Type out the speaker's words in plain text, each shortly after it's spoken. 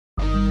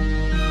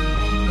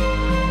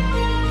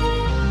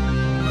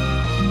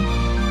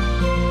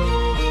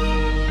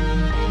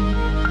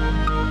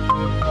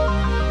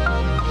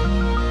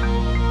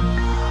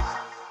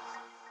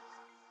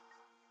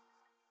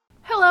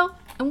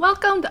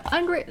Welcome to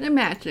Unwritten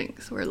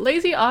Imaginings, where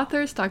lazy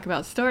authors talk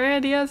about story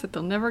ideas that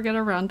they'll never get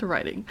around to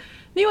writing.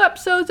 New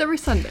episodes every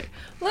Sunday.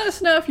 Let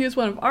us know if you use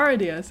one of our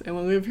ideas, and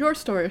we'll give your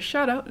story a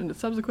shout out in a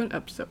subsequent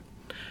episode.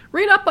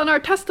 Read up on our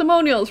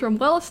testimonials from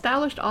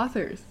well-established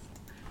authors.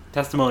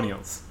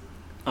 Testimonials.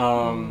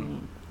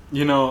 You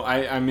know,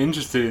 I'm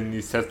interested in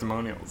these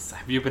testimonials.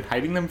 Have you been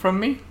hiding them from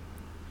me?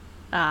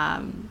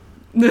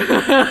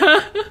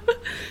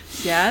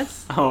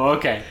 Yes. Oh,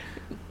 okay.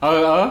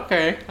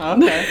 Okay.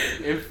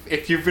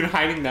 If you've been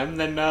hiding them,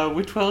 then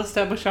which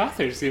well-established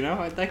authors, you know?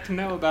 I'd like to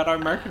know about our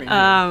marketing.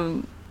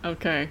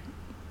 Okay.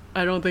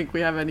 I don't think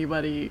we have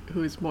anybody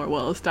who's more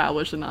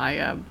well-established than I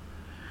am.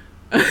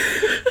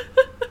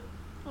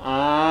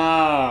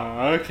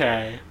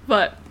 Okay.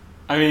 But,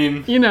 I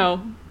mean... you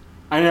know...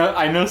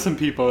 I know some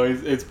people.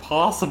 It's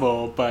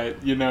possible,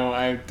 but, you know,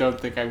 I don't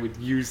think I would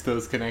use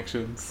those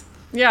connections.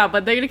 Yeah,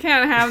 but they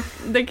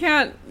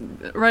can't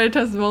write a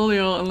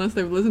testimonial unless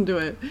they've listened to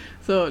it.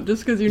 So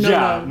just because you know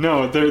them.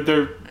 No,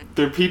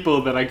 they're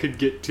people that I could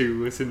get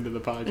to listen to the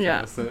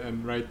podcast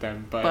and write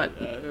them. But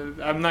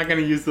I'm not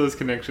going to use those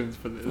connections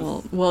for this.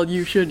 Well,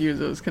 you should use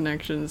those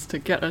connections to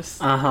get us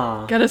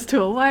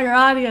to a wider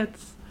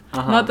audience.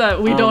 Not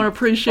that we don't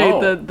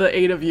appreciate the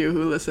 8 of you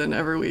who listen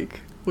every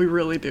week. We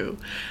really do.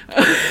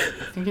 I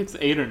think it's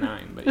 8 or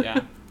 9, but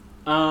yeah.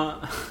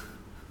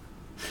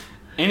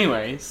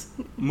 Anyways,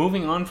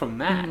 moving on from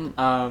that,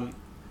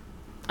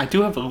 I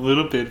do have a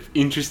little bit of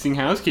interesting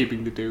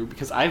housekeeping to do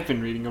because I've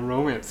been reading a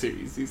romance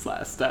series these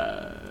last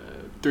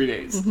 3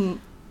 days.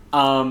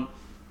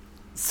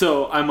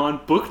 So I'm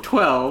on book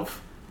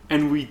 12,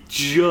 and we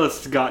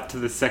just got to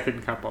the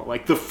second couple,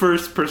 like the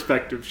first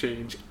perspective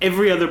change.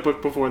 Every other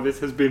book before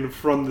this has been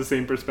from the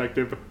same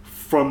perspective,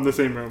 from the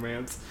same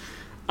romance.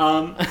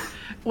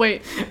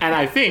 Wait. And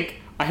I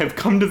think I have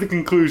come to the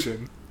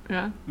conclusion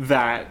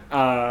that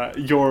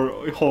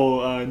your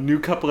whole new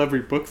couple every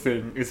book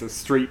thing is a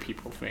straight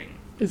people thing.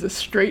 Is a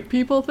straight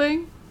people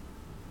thing?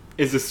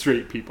 Is a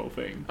straight people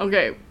thing.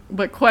 Okay,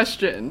 but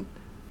question.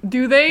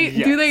 Do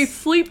they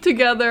sleep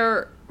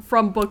together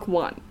from book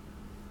 1?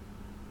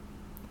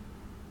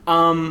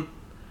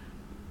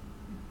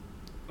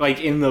 Like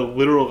in the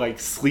literal like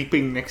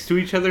sleeping next to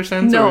each other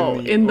sense? No,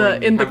 or in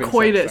the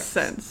coitus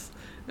sense.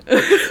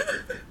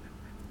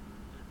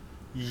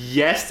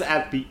 Yes,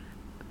 at the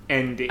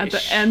end-ish. At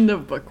the end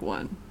of book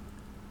 1.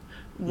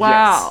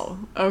 Wow.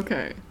 Yes.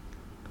 Okay.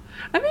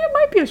 I mean, it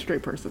might be a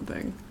straight person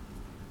thing.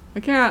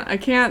 I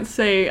can't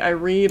say I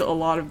read a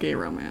lot of gay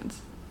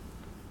romance.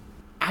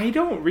 I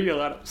don't read a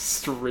lot of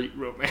straight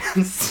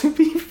romance, to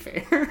be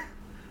fair.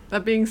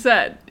 That being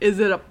said, is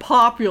it a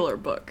popular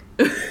book?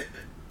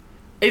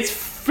 It's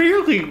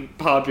fairly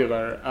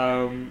popular.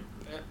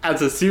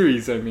 As a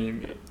series, I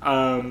mean.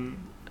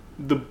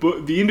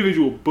 The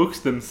individual books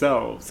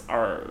themselves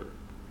are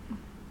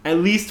at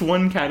least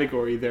one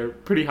category. They're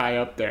pretty high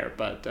up there,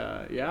 but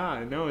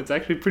I know it's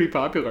actually pretty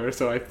popular.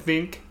 So I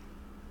think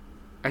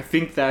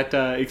that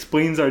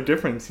explains our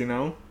difference. You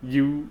know,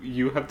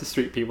 you have the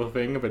straight people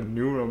thing of a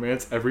new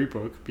romance every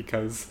book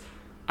because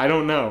I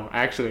don't know.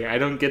 Actually, I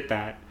don't get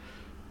that.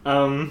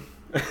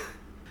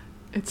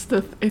 It's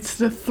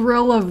the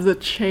thrill of the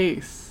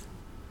chase.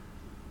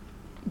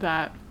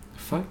 That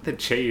fuck the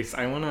chase.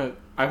 I wanna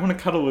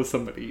cuddle with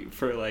somebody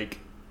for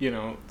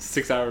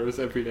 6 hours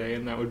every day,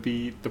 and that would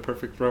be the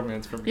perfect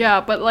romance for me. Yeah,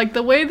 but like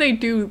the way they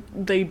do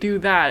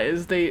that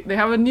is they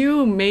have a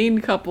new main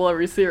couple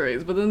every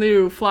series, but then they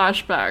do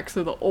flashbacks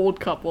of the old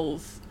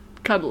couples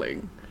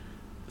cuddling.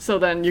 So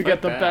then you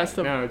get the best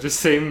of... No, just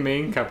say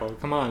main couple.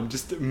 Come on,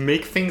 just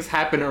make things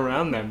happen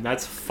around them.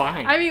 That's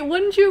fine. I mean,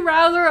 wouldn't you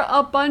rather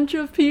a bunch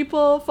of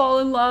people fall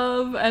in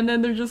love and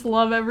then there's just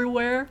love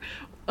everywhere?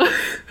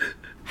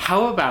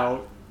 How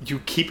about you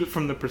keep it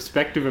from the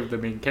perspective of the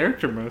main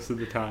character most of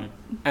the time,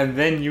 and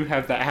then you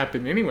have that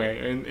happen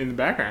anyway in the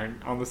background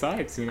on the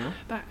sides, you know?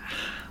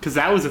 Because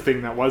that was a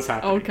thing that was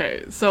happening.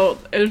 Okay, so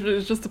it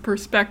was just the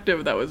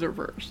perspective that was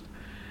reversed.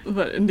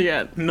 But in the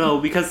end... No,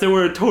 because there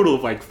were a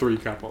total of 3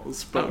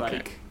 couples,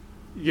 but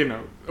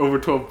over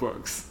 12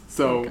 books.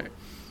 So... Okay.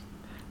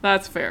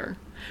 That's fair.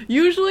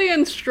 Usually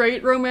in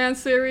straight romance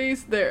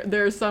series,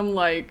 there's some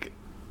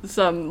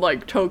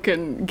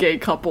token gay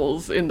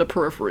couples in the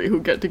periphery who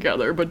get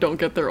together but don't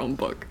get their own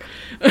book.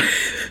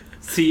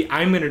 See,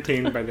 I'm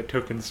entertained by the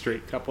token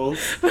straight couples.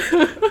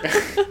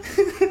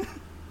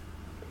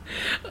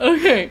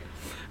 Okay.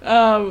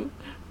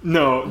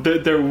 No,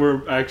 there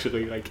were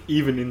actually,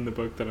 even in the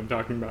book that I'm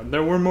talking about,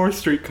 there were more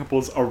straight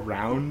couples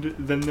around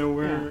than there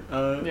were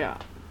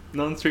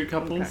non-straight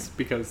couples,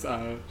 because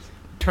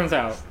turns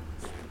out...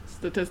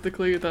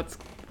 Statistically, that's...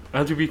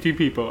 LGBT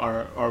people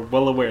are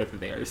well aware that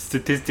they are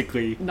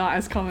statistically... not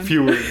as common.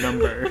 ...fewer in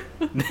number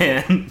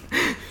than...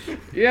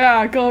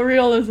 Yeah, go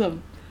realism.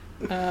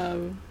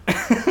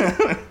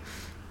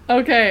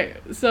 Okay,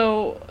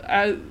 so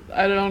I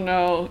don't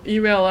know.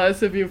 Email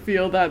us if you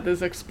feel that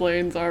this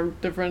explains our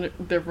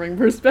differing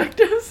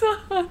perspectives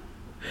on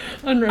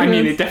romance. I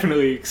mean, it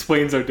definitely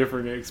explains our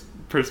different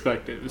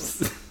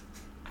perspectives.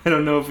 I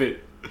don't know if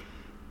it...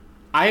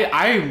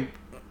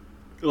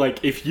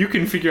 like, if you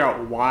can figure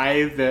out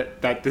why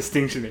that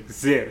distinction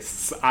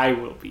exists, I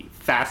will be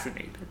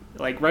fascinated.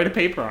 Like, write a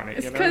paper on it.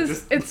 It's you know?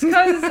 because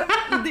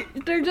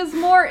they're just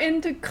more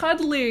into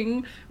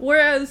cuddling,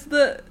 whereas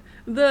the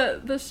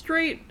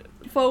straight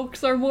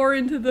folks are more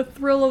into the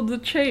thrill of the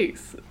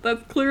chase.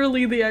 That's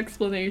clearly the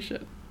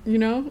explanation, you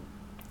know?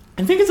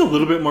 I think it's a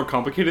little bit more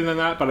complicated than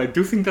that, but I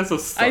do think that's a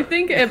start. I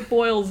think it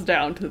boils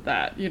down to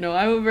that, you know?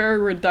 I have a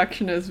very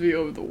reductionist view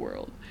of the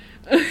world.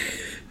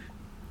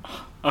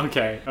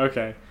 Okay.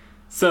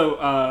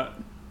 So,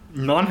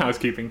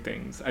 non-housekeeping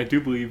things. I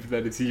do believe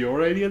that it's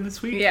your idea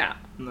this week. Yeah,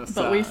 Unless,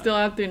 but we still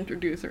have to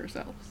introduce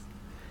ourselves.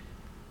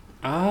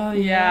 Oh,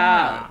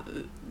 Yeah,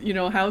 you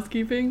know,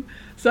 housekeeping.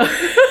 So,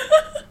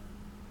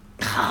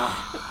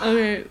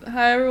 okay,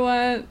 hi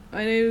everyone.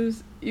 My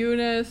name's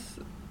Eunice.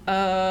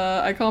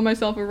 I call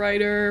myself a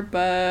writer,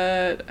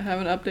 but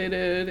haven't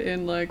updated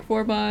in like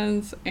 4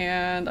 months,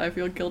 and I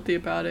feel guilty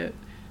about it.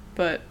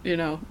 But, you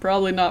know,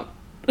 probably not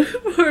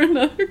for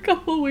another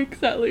couple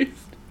weeks at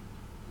least.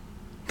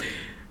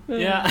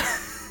 Yeah.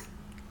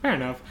 Fair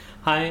enough.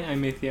 Hi,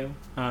 I'm Matheo.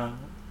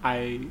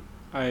 I'm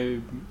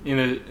in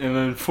an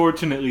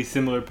unfortunately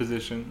similar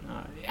position.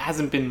 It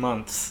hasn't been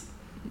months,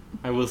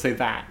 I will say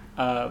that.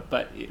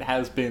 But it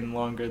has been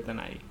longer than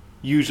I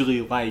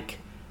usually like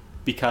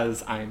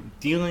because I'm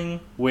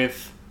dealing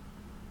with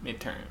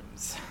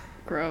midterms.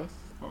 Gross.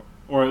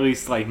 Or at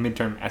least like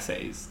midterm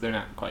essays. They're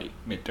not quite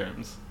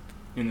midterms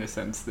in the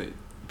sense that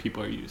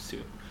people are used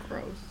to.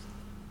 Gross.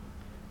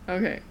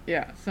 Okay,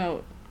 yeah,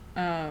 so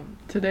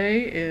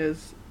today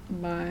is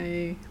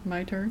my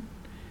turn,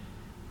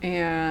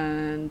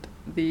 and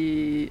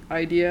the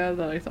idea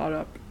that I thought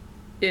up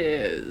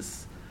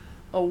is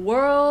a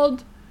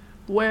world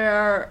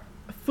where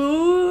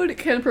food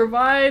can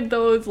provide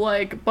those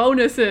like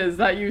bonuses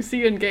that you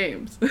see in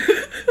games.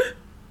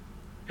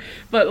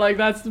 But like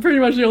that's pretty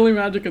much the only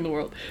magic in the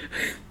world.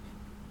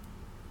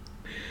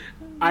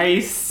 I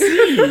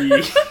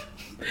see.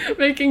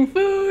 Making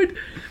food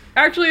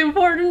actually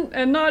important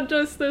and not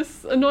just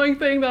this annoying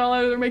thing that'll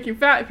either make you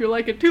fat if you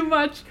like it too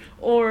much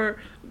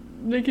or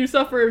make you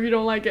suffer if you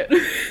don't like it.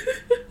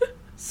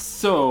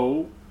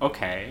 So,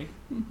 okay.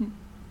 Mm-hmm.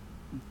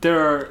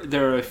 There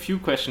are a few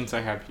questions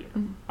I have here.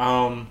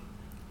 Mm-hmm.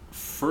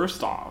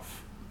 First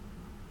off,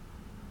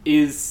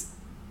 is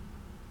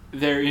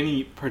there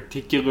any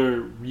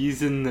particular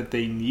reason that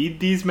they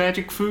need these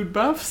magic food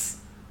buffs?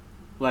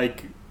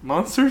 Like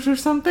monsters or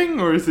something?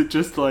 Or is it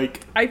just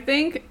like I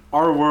think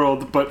our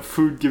world, but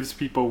food gives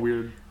people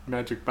weird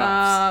magic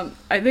buffs?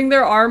 I think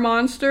there are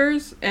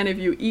monsters, and if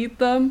you eat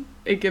them,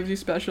 it gives you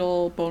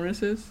special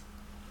bonuses.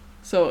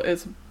 So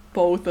it's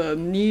both a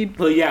need.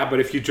 Well, yeah, but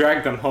if you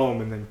drag them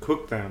home and then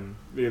cook them,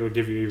 it'll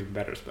give you even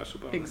better special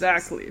bonuses.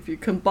 Exactly. If you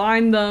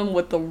combine them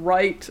with the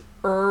right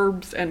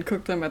herbs and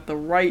cook them at the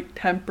right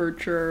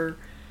temperature,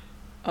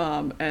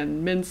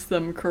 and mince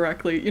them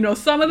correctly. You know,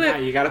 some of the... Yeah,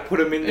 you gotta put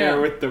them in there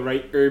with the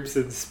right herbs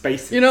and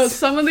spices. You know,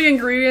 some of the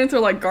ingredients are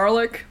like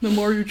garlic. The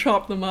more you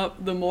chop them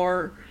up, the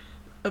more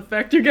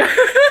effect you get.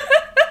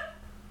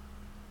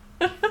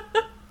 I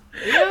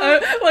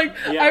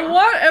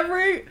want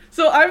every...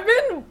 So I've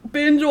been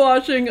binge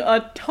watching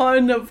a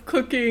ton of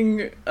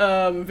cooking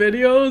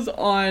videos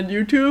on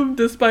YouTube,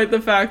 despite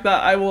the fact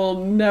that I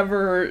will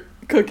never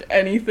cook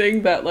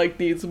anything that like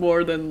needs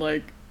more than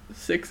like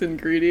 6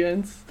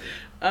 ingredients.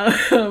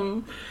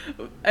 And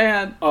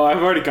I've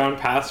already gone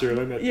past your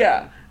limit.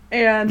 Yeah,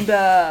 and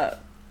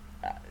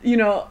you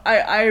know,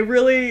 I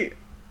really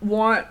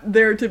want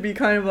there to be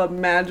kind of a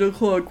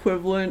magical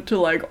equivalent to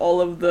like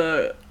all of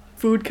the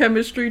food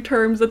chemistry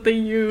terms that they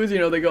use. You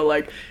know, they go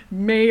like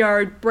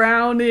Maillard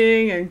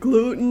browning and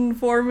gluten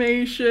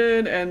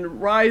formation and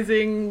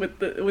rising with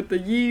the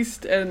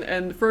yeast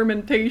and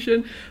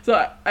fermentation.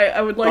 So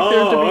I would like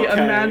there to be a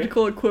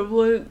magical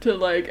equivalent to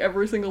like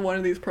every single one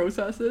of these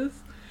processes.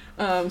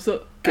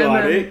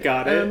 Got it.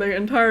 And then the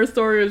entire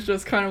story is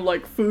just kind of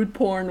like food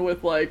porn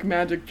with like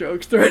magic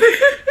jokes throughout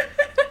it.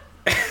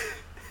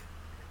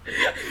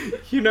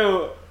 You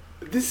know,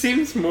 this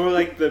seems more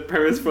like the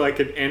premise for like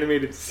an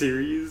animated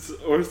series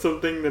or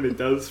something than it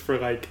does for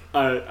like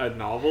a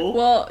novel.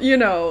 Well, you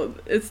know,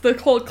 it's the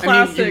whole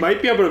classic. I mean, you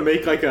might be able to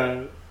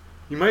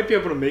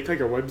make like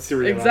a web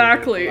series.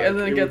 Exactly, out of it, and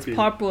then it gets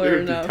popular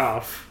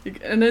enough. Be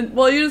tough. And then,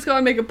 well, you just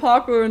gotta make it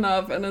popular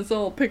enough, and then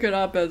someone will pick it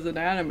up as an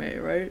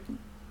anime, right?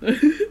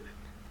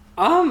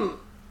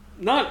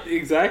 Not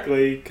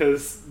exactly,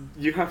 because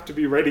you have to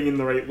be writing in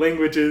the right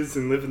languages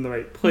and live in the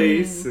right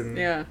place, and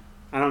yeah.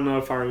 I don't know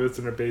if our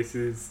listener base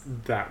is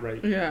that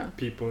right. Yeah.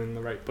 People in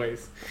the right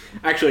place.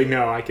 Actually,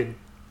 no, I can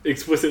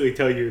explicitly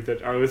tell you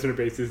that our listener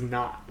base is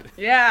not.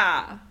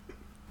 Yeah.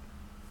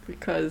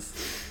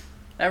 Because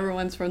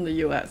everyone's from the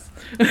U.S.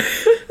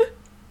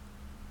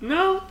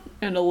 No.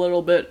 And a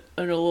little bit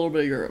of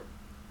Europe,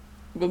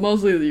 but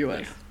mostly the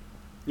U.S. Yeah.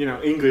 You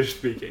know, English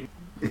speaking.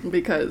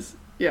 Because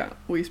yeah,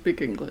 we speak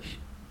English.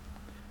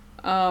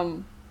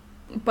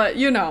 But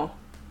you know,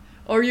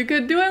 or you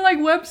could do it like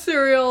web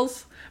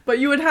serials. But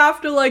you would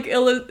have to like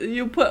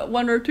you put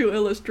 1 or 2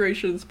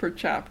 illustrations per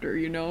chapter,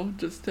 you know,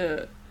 just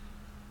to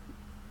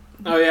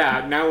Oh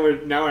yeah, now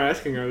we're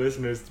asking our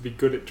listeners to be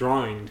good at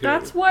drawing too.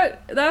 That's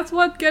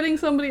what getting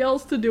somebody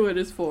else to do it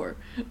is for.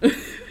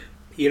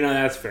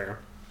 That's fair.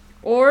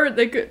 Or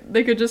they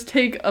could just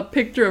take a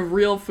picture of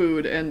real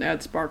food and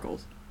add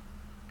sparkles.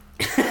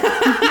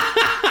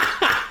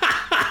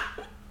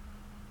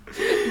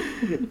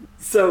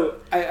 So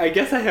I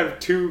guess I have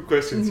two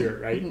questions here,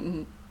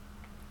 right?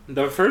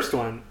 The first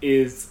one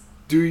is,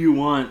 do you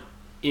want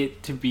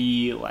it to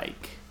be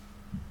like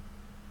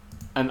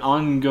an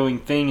ongoing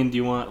thing, and do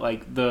you want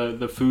like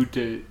the food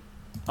to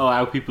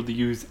allow people to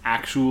use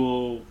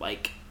actual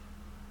like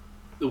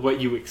what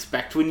you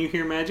expect when you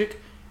hear magic?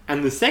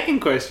 And the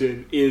second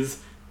question is,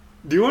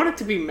 do you want it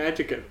to be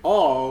magic at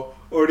all,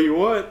 or do you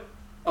want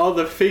all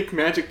the fake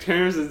magic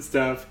terms and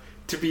stuff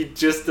to be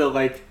just a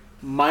like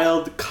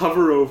mild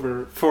cover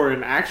over for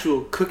an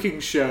actual cooking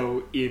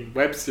show in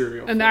web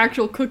serial An format?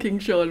 actual cooking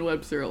show in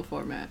web serial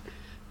format.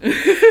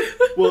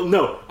 Well,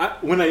 no.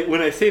 When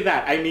I say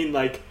that, I mean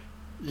like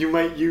you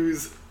might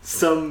use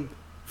some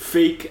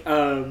fake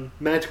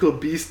magical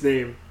beast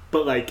name,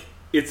 but like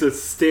it's a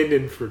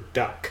stand-in for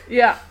duck.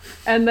 Yeah,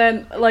 and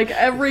then like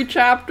every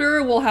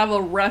chapter will have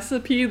a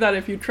recipe that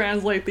if you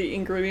translate the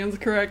ingredients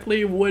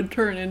correctly would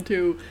turn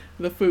into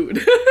the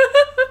food.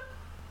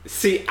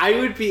 See, I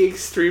would be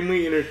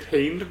extremely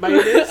entertained by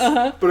this,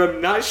 but I'm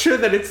not sure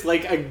that it's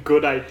like a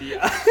good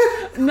idea.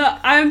 No,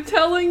 I'm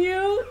telling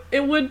you,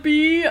 it would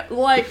be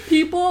like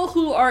people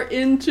who are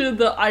into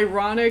the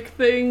ironic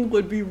thing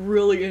would be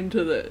really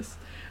into this.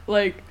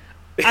 Like,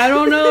 I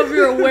don't know if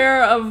you're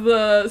aware of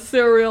the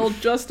serial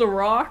Just a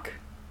Rock,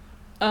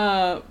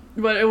 but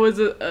it was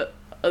the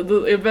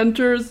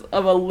inventors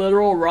of a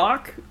literal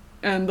rock,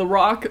 and the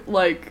rock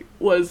like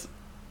was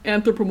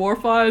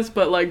anthropomorphized,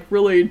 but like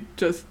really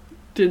just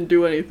didn't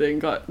do anything,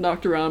 got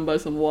knocked around by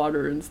some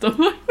water and stuff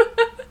like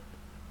that.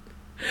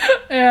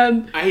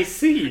 And I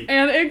see.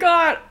 And it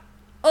got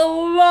a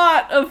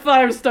lot of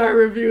 5-star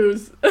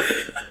reviews.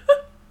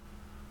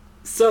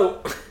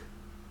 So,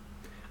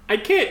 I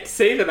can't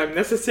say that I'm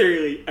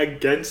necessarily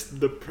against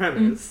the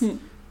premise.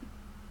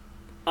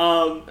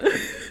 So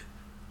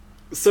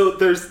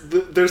there's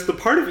the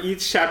part of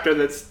each chapter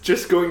that's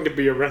just going to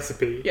be a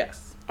recipe.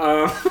 Yes.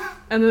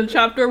 And the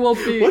chapter will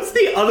be... What's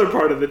the other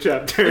part of the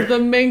chapter? The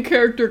main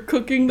character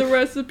cooking the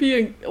recipe,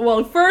 and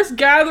well, first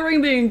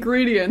gathering the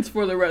ingredients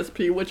for the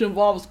recipe, which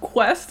involves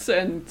quests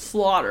and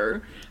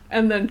slaughter,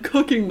 and then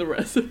cooking the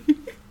recipe.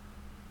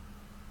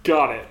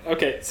 Got it.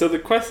 Okay, so the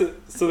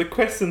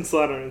quests and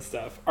slaughter and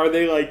stuff, are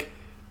they like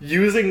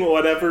using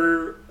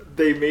whatever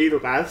they made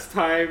last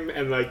time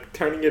and like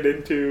turning it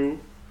into...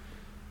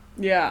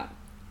 Yeah.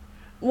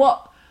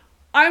 Well,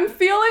 I'm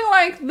feeling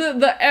like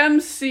the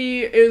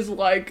MC is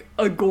like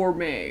a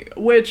gourmet,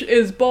 which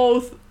is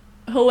both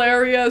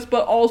hilarious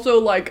but also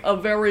like a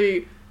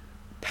very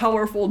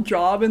powerful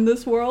job in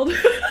this world.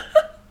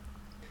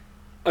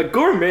 A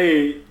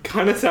gourmet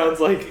kind of sounds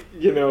like,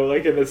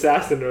 like an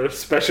assassin or a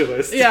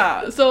specialist.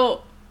 Yeah,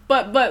 so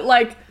but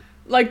like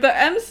the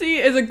MC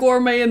is a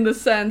gourmet in the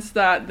sense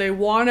that they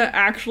want to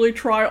actually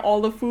try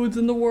all the foods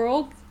in the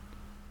world,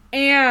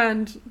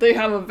 and they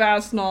have a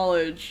vast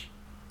knowledge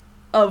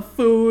of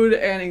food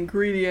and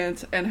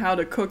ingredients and how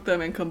to cook them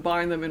and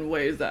combine them in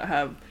ways that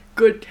have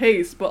good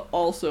taste but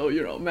also,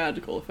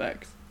 magical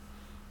effects.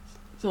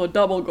 So a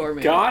double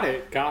gourmet. Got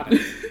it.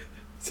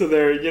 So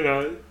they're,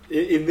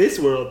 in this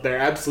world, they're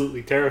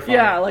absolutely terrifying.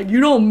 Yeah, like you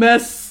don't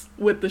mess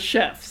with the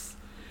chefs.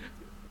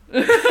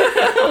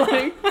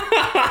 Like,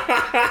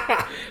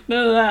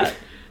 none of that.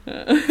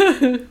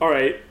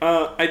 Alright,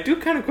 I do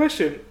kind of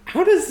question,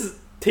 how does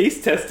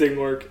taste testing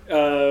work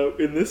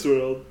in this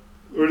world?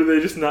 Or do they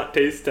just not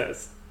taste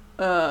test?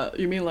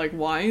 You mean like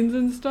wines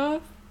and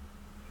stuff?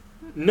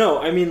 No,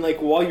 I mean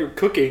like while you're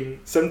cooking,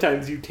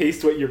 sometimes you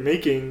taste what you're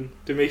making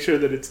to make sure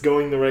that it's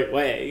going the right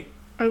way.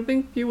 I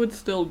think you would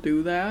still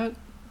do that.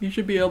 You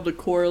should be able to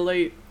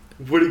correlate.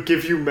 Would it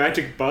give you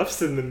magic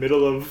buffs in the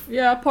middle of...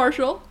 Yeah,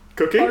 partial.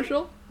 Cooking?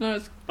 Partial. No,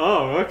 it's...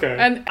 Oh, okay.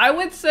 And I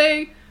would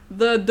say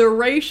the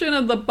duration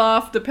of the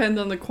buff depends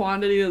on the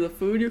quantity of the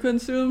food you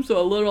consume,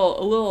 so a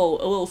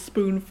little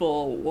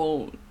spoonful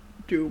won't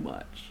do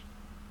much.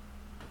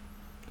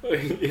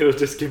 It'll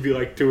just give you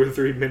like 2 or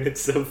 3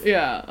 minutes of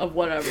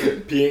whatever.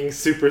 Being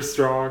super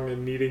strong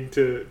and needing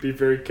to be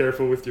very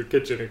careful with your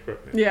kitchen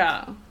equipment.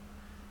 Yeah.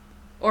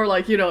 Or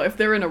like, if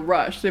they're in a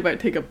rush, they might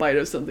take a bite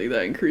of something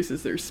that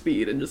increases their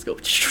speed and just go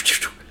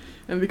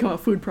and become a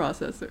food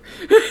processor.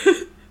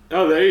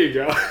 Oh, there you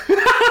go.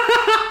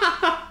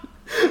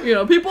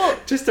 People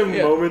just a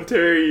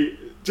momentary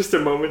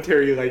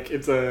like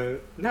it's a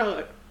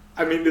no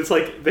I mean it's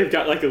like they've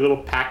got like a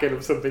little packet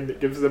of something that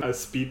gives them a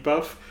speed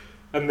buff.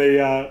 And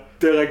they're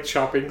like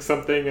chopping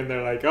something and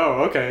they're like,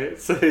 oh, okay.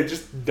 So they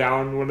just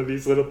down one of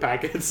these little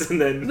packets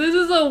and then... This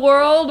is a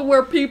world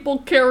where people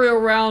carry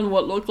around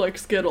what look like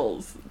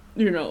Skittles,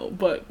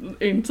 but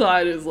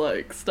inside is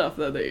like stuff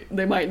that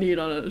they might need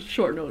on a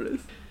short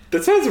notice.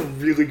 That sounds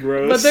really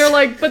gross. But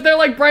they're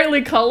like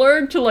brightly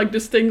colored to like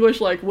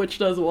distinguish like which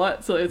does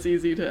what, so it's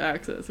easy to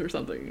access or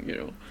something, you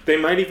know. They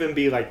might even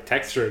be like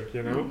textured,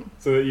 you know,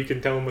 so that you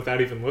can tell them without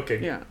even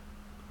looking. Yeah.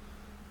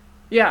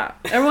 Yeah,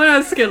 everyone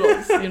has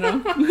Skittles, you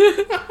know.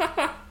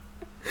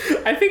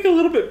 I think a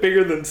little bit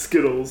bigger than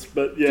Skittles,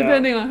 but yeah.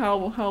 Depending on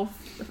how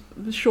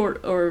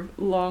short or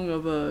long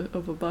of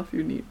a buff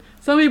you need.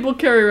 Some people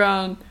carry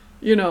around,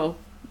 you know,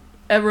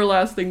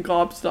 everlasting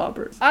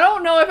gobstoppers. I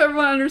don't know if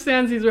everyone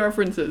understands these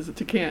references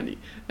to candy.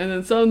 And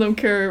then some of them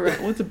carry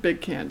around, what's a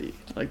big candy?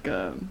 Like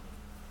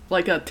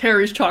a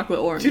Terry's chocolate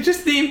orange. You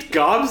just named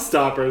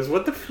gobstoppers.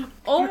 What the f-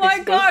 Oh my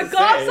god,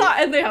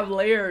 gobstoppers! And they have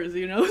layers,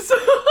 you know, so...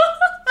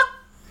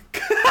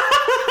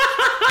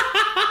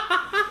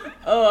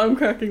 Oh, I'm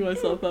cracking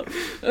myself up.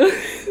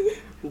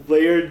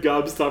 Layered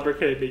gobstopper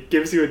candy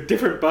gives you a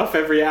different buff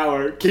every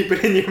hour. Keep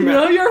it in your mouth. You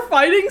know, you're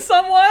fighting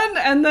someone,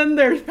 and then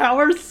their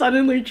powers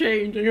suddenly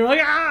change, and you're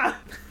like, ah!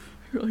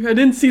 You're like, I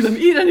didn't see them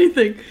eat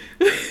anything.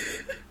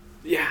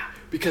 Yeah,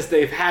 because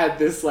they've had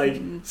this, like,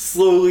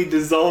 slowly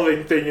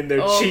dissolving thing in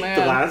their cheek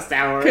the last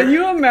hour. Can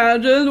you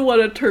imagine what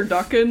a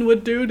turducken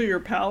would do to your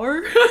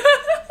power?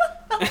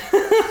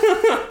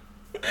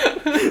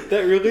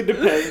 That really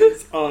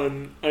depends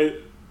on...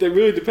 That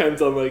really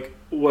depends on, like,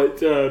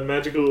 what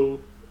magical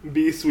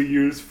beasts we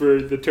use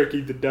for the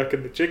turkey, the duck,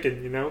 and the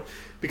chicken, you know?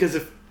 Because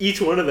if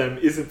each one of them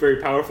isn't very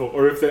powerful,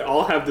 or if they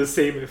all have the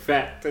same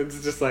effect,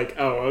 it's just like,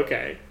 oh,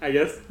 okay, I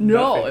guess.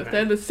 No, if they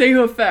have the same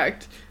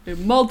effect, it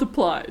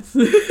multiplies.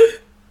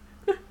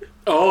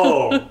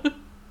 Oh.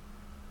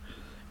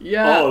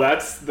 Yeah. Oh,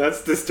 that's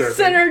disturbing.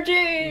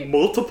 Synergy!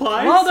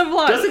 Multiplies?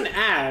 Doesn't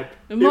add.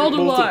 It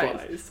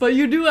multiplies. But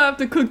you do have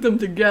to cook them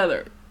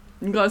together.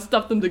 You gotta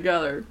stuff them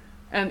together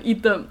and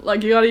eat them.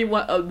 Like, you gotta eat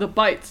the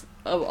bites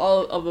of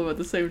all of them at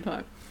the same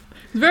time.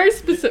 It's very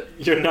specific.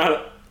 You're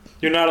not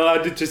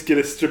allowed to just get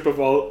a strip of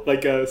all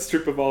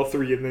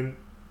three and then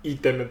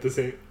eat them at the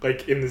same,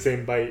 like, in the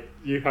same bite.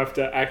 You have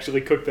to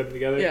actually cook them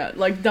together. Yeah,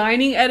 like,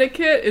 dining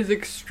etiquette is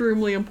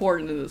extremely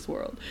important in this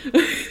world.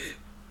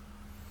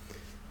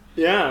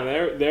 Yeah,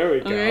 there we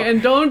go. Okay,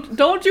 and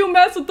don't you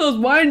mess with those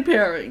wine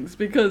pairings,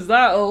 because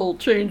that'll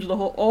change the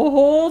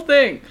whole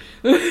thing.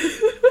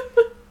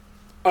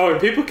 Oh,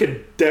 and people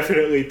can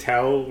definitely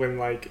tell when,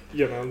 like,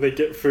 you know, they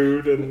get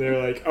food and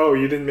they're like, oh,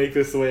 you didn't make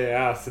this the way I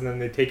asked, and then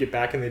they take it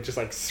back and they just,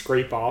 like,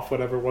 scrape off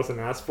whatever wasn't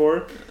asked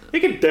for. They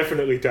can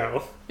definitely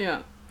tell.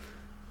 Yeah.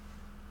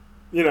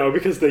 You know,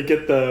 because they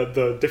get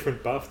the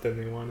different buff than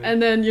they wanted. And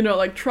then, you know,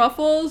 like,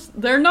 truffles,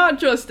 they're not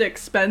just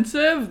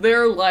expensive,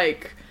 they're,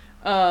 like,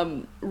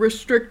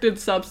 restricted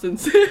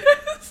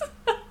substances.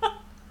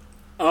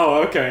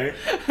 Oh, okay.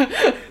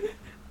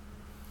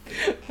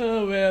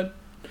 Oh, man.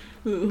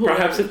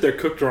 Perhaps if they're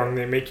cooked wrong,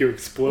 they make you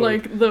explode.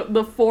 Like,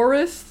 the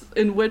forests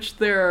in which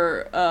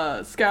they're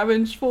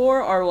scavenged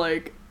for are,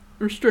 like,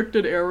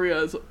 restricted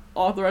areas,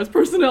 authorized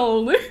personnel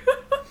only.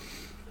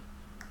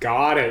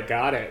 Got it.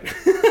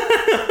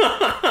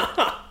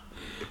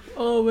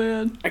 Oh,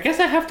 man. I guess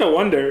I have to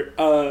wonder,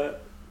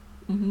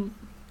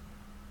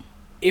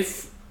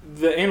 if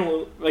the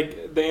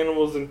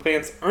animals and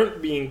plants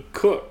aren't being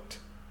cooked,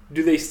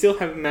 do they still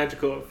have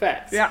magical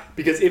effects? Yeah.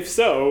 Because if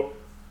so,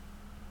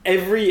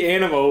 every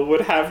animal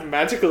would have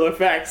magical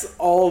effects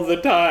all the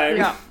time.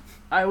 Yeah.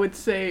 I would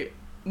say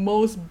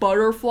most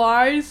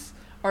butterflies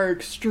are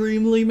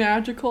extremely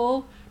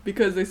magical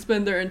because they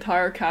spend their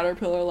entire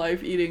caterpillar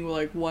life eating,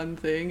 like, one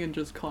thing and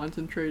just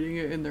concentrating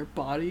it in their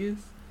bodies.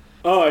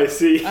 Oh, I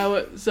see. I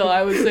would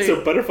say...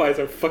 So butterflies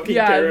are fucking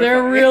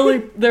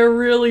terrifying. They're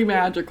really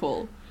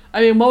magical.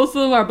 I mean, most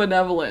of them are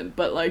benevolent,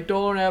 but, like,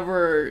 don't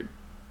ever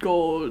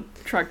go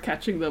try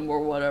catching them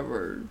or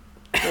whatever.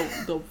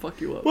 They'll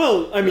fuck you up.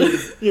 Well, I mean,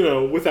 you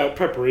know, without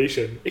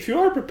preparation. If you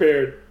are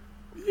prepared,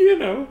 you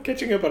know,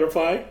 catching a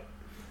butterfly.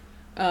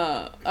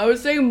 I would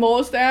say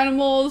most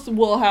animals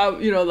will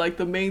have, you know, like,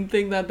 the main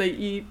thing that they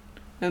eat,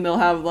 and they'll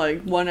have,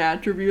 like, one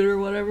attribute or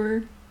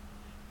whatever.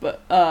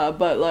 But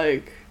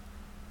like,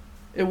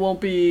 it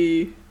won't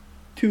be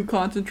too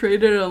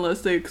concentrated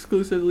unless they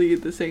exclusively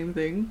eat the same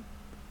thing.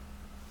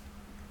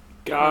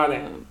 Got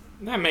it.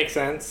 That makes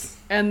sense.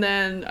 And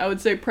then I would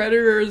say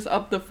predators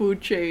up the food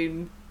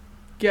chain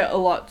get a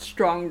lot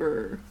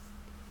stronger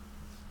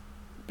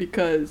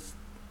because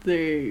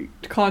the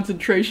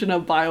concentration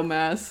of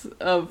biomass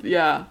of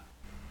yeah.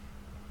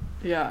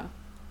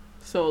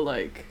 So,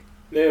 like,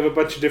 they have a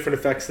bunch of different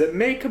effects that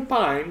may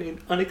combine in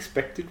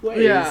unexpected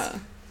ways. Yeah.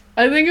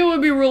 I think it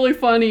would be really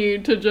funny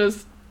to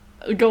just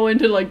go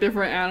into, like,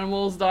 different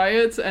animals'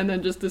 diets and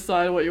then just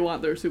decide what you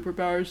want their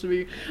superpowers to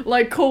be.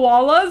 Like,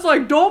 koalas,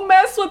 like, don't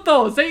mess with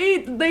those.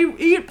 They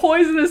eat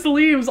poisonous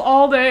leaves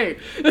all day.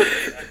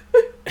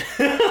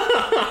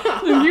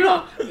 You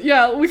know,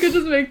 yeah, we could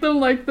just make them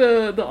like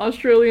the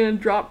Australian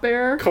drop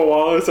bear.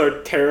 Koalas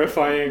are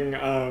terrifying.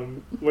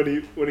 What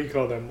do you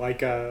call them?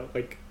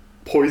 Like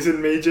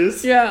poison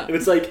mages. Yeah. And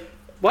it's like,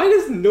 Why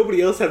does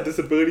nobody else have this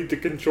ability to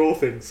control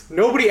things?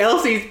 Nobody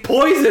else eats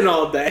poison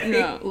all day.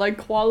 Yeah, like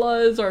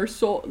koalas are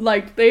so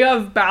like they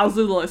have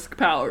basilisk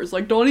powers.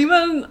 Like don't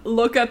even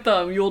look at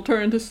them; you'll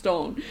turn into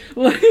stone.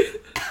 Like,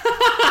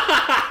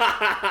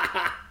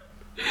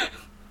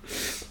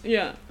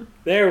 yeah.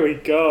 There we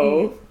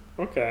go.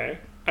 Okay,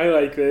 I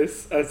like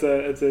this as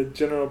a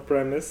general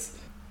premise.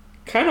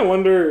 Kind of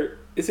wonder,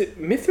 is it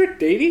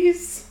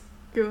Mithridates?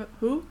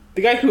 Who?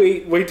 The guy who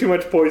ate way too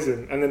much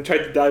poison and then tried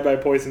to die by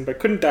poison, but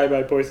couldn't die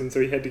by poison, so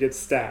he had to get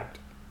stabbed.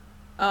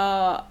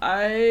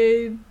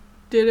 I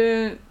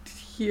didn't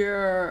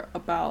hear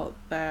about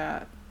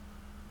that.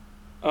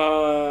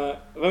 Let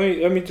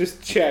me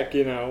just check,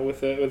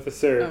 with a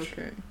search.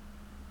 Okay.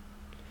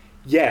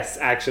 Yes,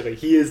 actually,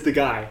 he is the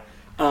guy.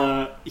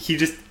 He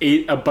just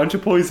ate a bunch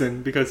of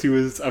poison because he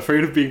was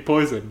afraid of being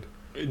poisoned.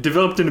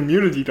 Developed an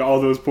immunity to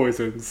all those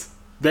poisons.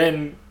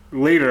 Then,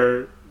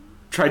 later,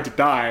 tried to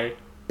die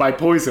by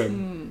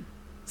poison.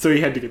 So he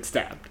had to get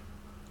stabbed.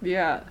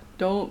 Yeah,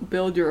 don't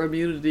build your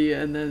immunity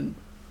and then...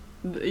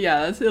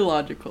 Yeah, that's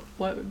illogical.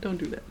 What? Don't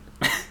do that.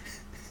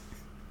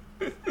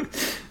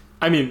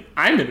 I mean,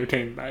 I'm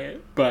entertained by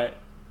it, but,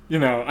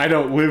 I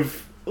don't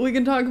live... We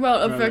can talk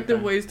about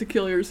effective ways to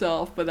kill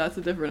yourself, but that's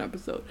a different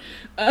episode.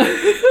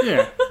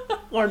 Yeah.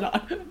 Or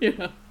not,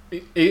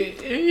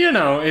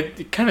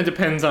 It kind of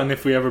depends on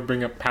if we ever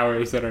bring up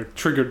powers that are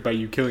triggered by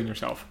you killing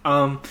yourself.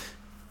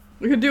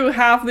 We could do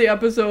half the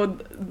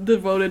episode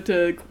devoted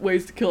to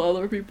ways to kill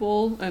other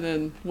people, and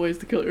then ways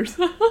to kill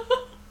yourself.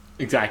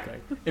 Exactly.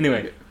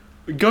 Anyway,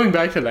 going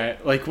back to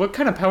that, like, what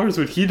kind of powers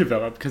would he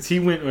develop? Because he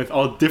went with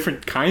all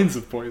different kinds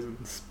of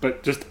poisons,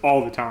 but just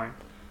all the time.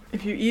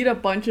 If you eat a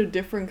bunch of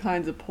different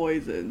kinds of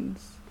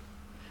poisons...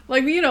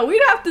 Like, we'd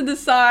have to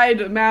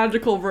decide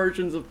magical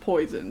versions of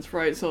poisons,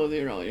 right? So,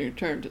 you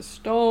turn to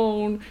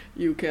stone,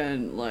 you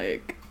can,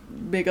 like,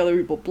 make other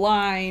people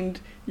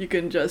blind, you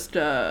can just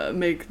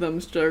make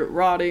them start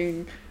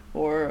rotting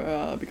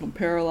or become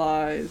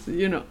paralyzed,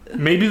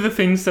 Maybe the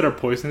things that are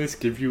poisonous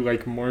give you,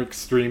 like, more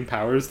extreme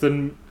powers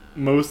than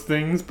most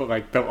things, but,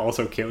 like, they'll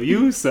also kill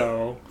you,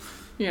 so...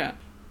 Yeah.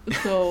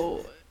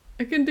 So,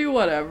 it can do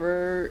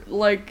whatever.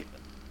 Like,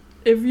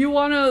 if you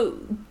want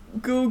to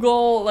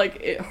Google,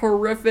 like,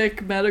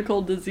 horrific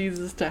medical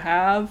diseases to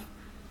have,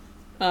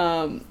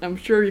 I'm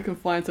sure you can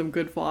find some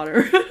good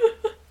fodder.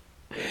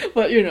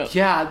 But,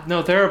 Yeah,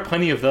 no, there are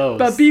plenty of those.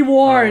 But be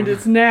warned,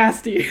 it's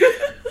nasty.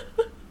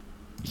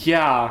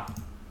 Yeah.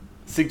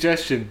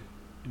 Suggestion.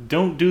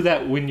 Don't do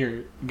that when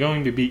you're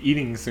going to be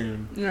eating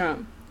soon. Yeah.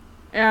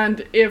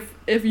 And if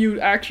you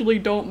actually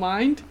don't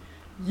mind,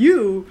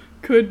 you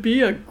could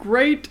be a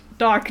great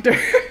doctor.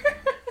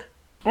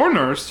 Or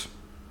nurse.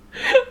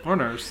 Or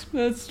nurse.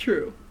 That's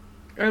true.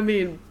 I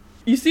mean,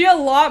 you see a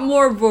lot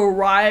more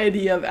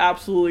variety of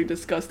absolutely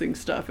disgusting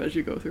stuff as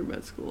you go through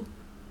med school.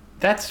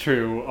 That's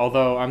true,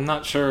 although I'm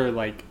not sure,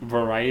 like,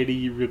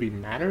 variety really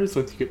matters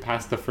once you get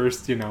past the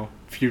first,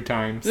 few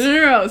times.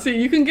 No. See,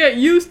 you can get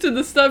used to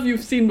the stuff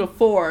you've seen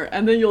before,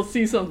 and then you'll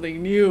see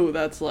something new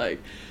that's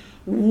like,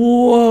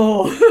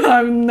 whoa,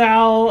 I'm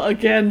now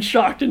again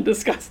shocked and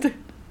disgusted.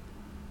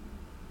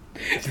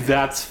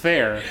 That's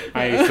fair,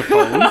 I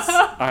suppose.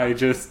 I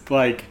just,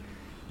 like,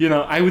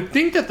 I would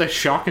think that the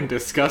shock and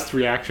disgust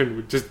reaction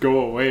would just go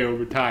away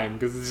over time,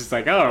 because it's just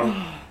like,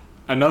 oh...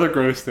 Another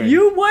gross thing.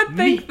 You would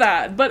think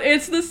that, but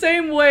it's the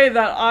same way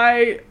that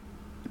I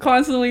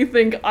constantly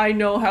think I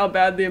know how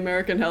bad the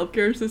American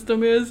healthcare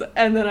system is,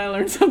 and then I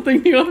learn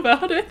something new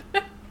about it.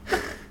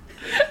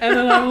 And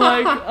then I'm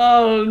like,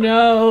 oh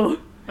no,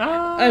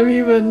 I'm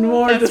even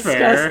more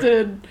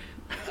disgusted.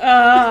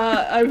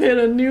 I've hit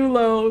a new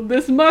low.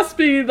 This must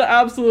be the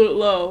absolute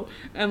low.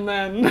 And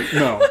then...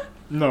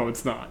 No,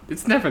 it's not.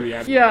 It's never the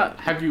absolute low.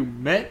 Have you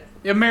met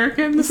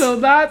Americans? So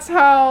that's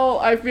how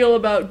I feel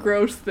about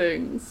gross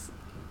things.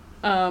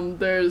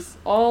 There's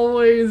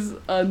always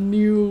a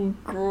new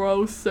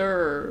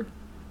grosser.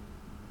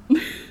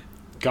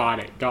 Got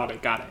it.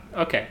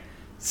 Okay.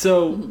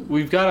 So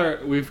we've got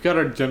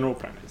our general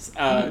premise.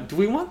 Do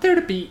we want there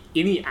to be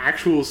any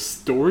actual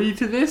story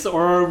to this,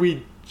 or are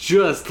we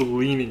just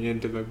leaning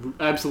into the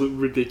absolute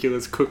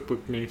ridiculous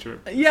cookbook nature?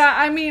 Yeah,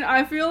 I mean,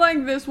 I feel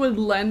like this would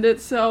lend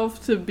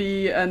itself to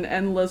be an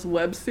endless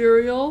web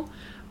serial,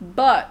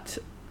 but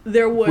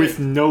there would... With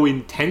no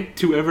intent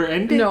to ever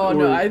end it?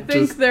 No, I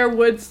think there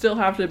would still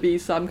have to be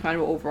some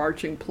kind of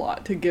overarching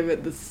plot to give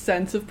it the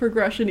sense of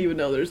progression, even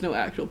though there's no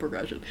actual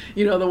progression.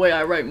 The way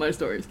I write my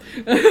stories.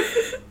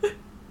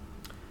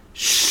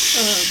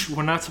 Shh,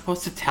 we're not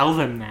supposed to tell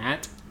them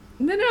that.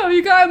 No,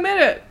 you gotta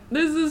admit it.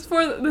 This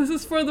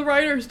is for the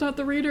writers, not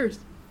the readers.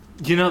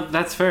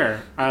 That's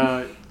fair.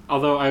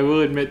 Although I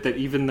will admit that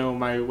even though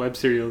my web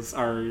serials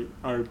are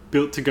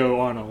built to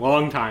go on a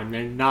long time,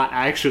 they're not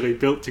actually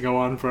built to go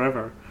on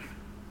forever.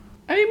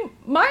 I mean,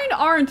 mine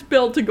aren't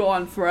built to go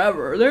on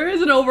forever. There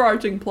is an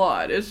overarching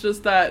plot. It's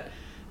just that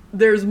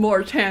there's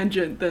more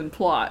tangent than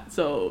plot,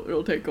 so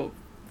it'll take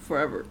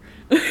forever.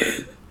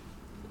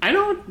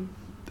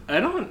 I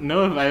don't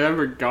know if I've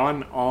ever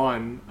gone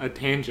on a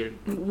tangent.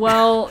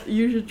 Well,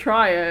 you should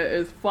try it.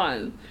 It's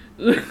fun.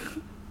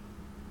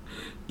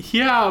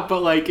 Yeah,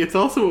 but like it's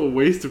also a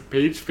waste of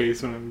page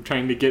space when I'm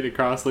trying to get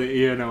across, like,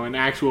 you know, an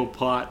actual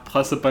plot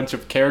plus a bunch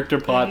of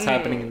character plots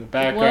happening in the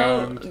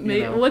background. Well,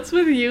 you know. what's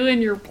with you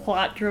and your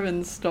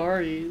plot-driven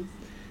stories?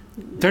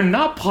 They're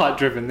not plot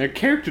driven, they're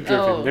character driven.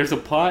 Oh. There's a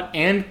plot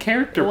and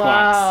character Wow.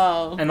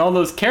 plots. And all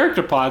those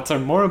character plots are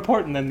more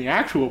important than the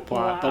actual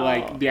plot. But Wow.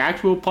 like the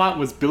actual plot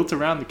was built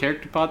around the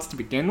character plots to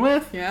begin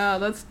with. Yeah,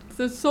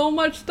 there's so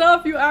much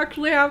stuff you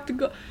actually have to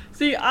go.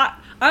 See, I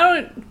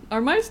don't.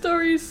 Are my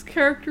stories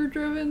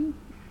character-driven?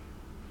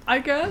 I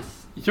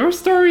guess. Your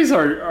stories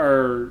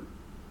are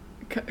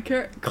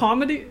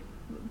Comedy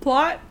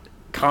plot.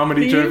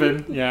 comedy Theme?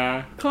 driven,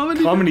 yeah.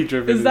 Comedy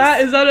driven. Is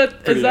that a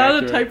pretty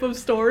accurate. type of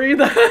story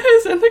that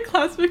is in the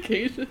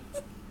classifications?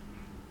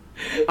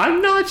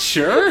 I'm not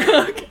sure.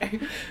 Okay,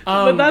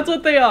 but that's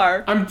what they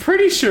are. I'm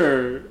pretty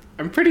sure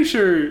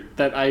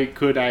that I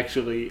could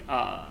actually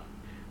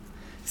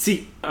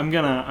see. I'm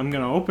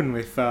gonna open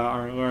with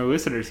our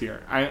listeners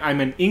here. I'm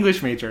an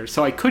English major,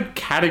 so I could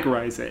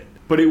categorize it,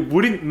 but it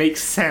wouldn't make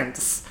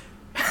sense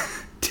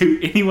to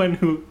anyone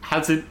who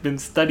hasn't been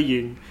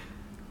studying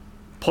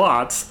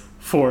plots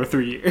for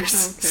 3 years.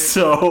 Okay.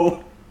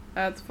 So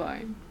That's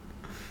fine.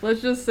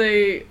 Let's just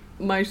say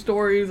my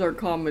stories are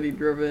comedy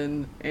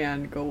driven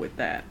and go with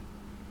that.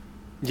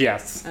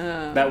 yes,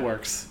 that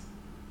works.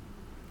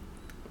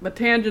 But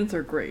tangents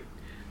are great.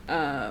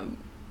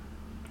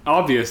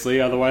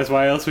 Obviously, otherwise,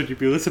 why else would you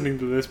be listening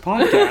to this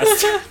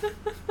podcast?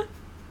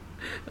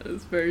 That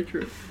is very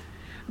true.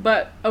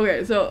 But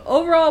okay, so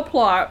overall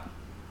plot.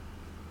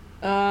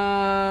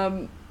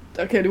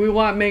 Okay, do we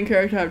want main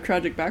character to have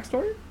tragic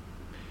backstory?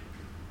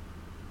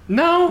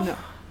 No. No.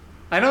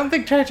 I don't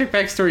think tragic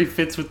backstory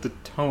fits with the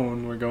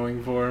tone we're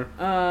going for.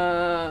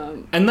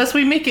 Um, Unless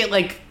we make it,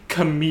 like,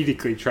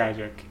 comedically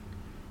tragic.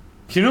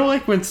 You know,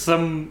 like, when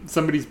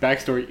somebody's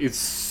backstory is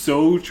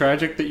so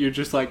tragic that you're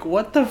just like,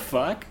 what the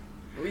fuck?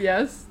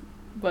 yes,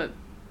 but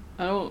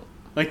I don't.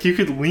 Like, you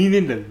could lean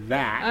into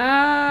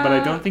that. But I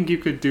don't Uh, think you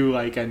could do,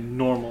 like, a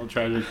normal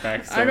tragic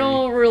backstory. I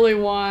don't really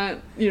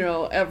want,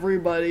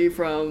 everybody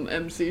from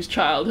MC's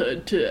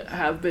childhood to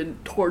have been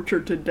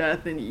tortured to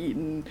death and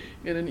eaten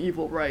in an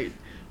evil rite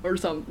or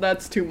something.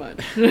 That's too much.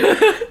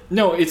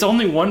 No, it's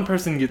only one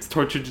person gets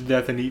tortured to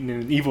death and eaten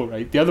in an evil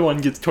rite. The other one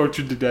gets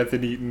tortured to death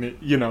and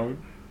eaten,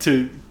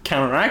 to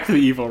counteract the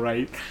evil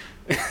rite.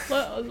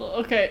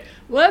 Okay,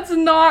 let's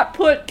not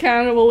put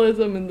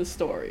cannibalism in the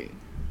story.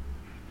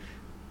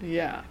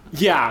 Yeah.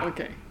 Yeah.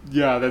 Okay.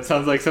 Yeah, that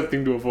sounds like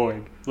something to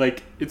avoid.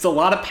 Like, it's a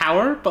lot of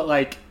power, but,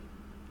 like,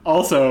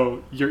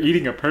 also, you're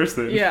eating a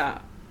person. Yeah.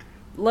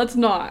 Let's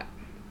not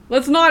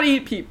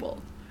eat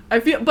people. I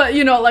feel, but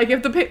like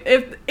if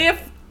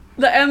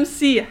the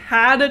MC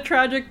had a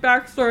tragic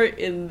backstory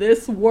in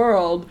this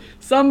world,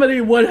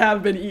 somebody would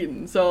have been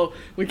eaten. So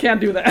we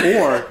can't do that.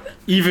 Or,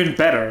 even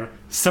better,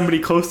 somebody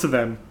close to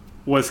them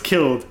was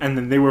killed and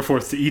then they were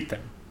forced to eat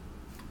them.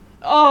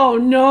 Oh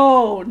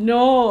no,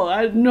 no.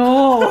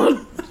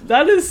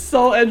 That is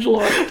so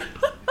edgelord.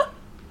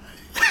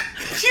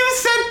 You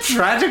said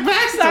tragic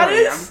backstory! That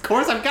is- Of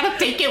course, I'm gonna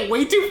take it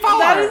way too far!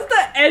 That is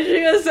the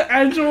edgiest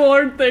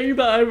edgelord thing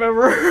that I've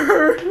ever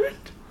heard.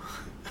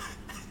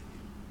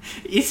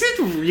 Is it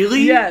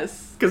really?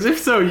 Yes. Because if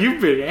so,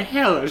 you've been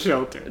hella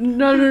sheltered.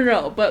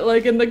 No. But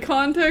like in the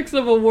context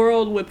of a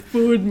world with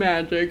food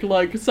magic,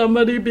 like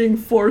somebody being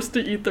forced to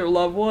eat their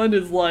loved one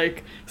is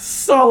like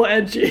so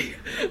edgy.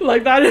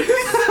 Like that is.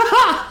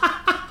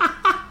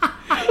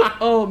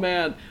 Oh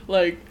man,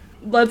 like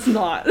let's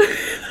not.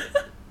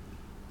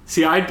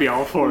 See, I'd be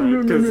all for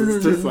it, because No,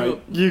 it's just no.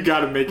 like, you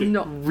gotta make it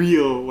No.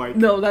 real, like...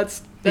 No,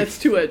 that's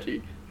too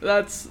edgy.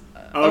 That's.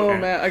 Oh Okay.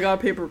 man, I got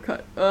a paper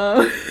cut.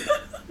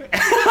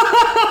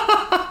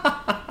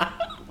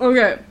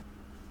 Okay.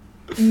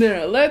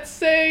 No, let's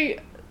say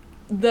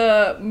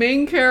the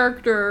main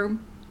character,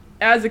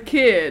 as a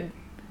kid,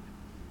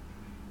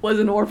 was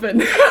an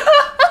orphan.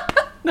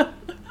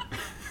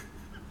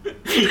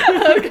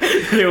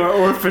 They were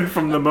orphaned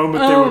from the moment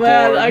they Oh were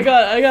man, born. I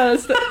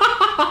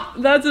gotta.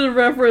 That's a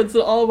reference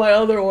to all my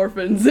other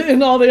orphans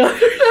in all the other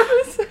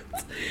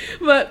episodes.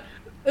 But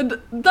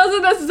it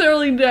doesn't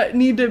necessarily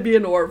need to be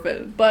an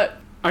orphan. But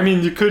I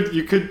mean, you could,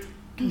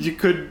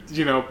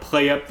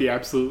 play up the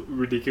absolute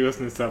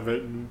ridiculousness of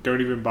it and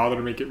don't even bother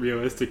to make it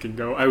realistic and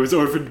go, I was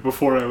orphaned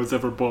before I was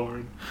ever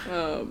born.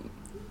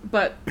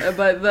 but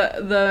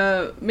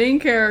the main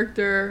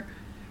character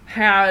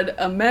had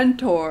a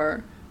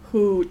mentor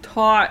who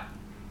taught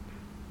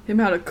him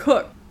how to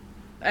cook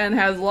and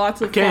has lots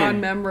of fond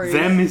memories.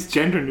 Them is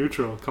gender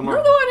neutral. Come You're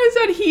on. the one who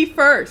said he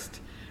first.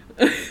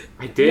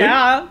 I did?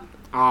 Yeah.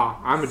 Ah,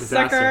 I'm a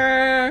disaster.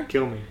 Sucker.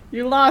 Kill me.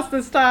 You lost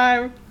this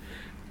time.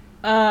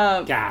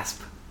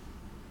 Gasp.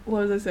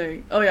 What was I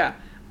saying? Oh yeah.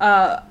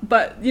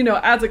 But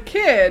as a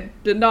kid,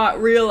 did not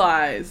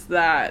realize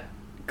that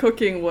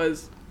cooking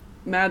was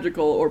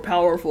magical or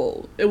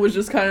powerful. It was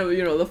just kind of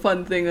the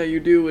fun thing that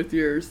you do with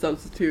your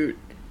substitute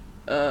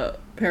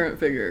parent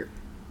figure.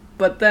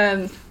 But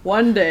then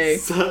one day,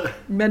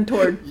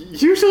 Mentor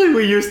Usually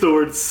we use the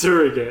word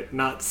surrogate,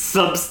 not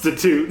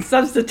substitute.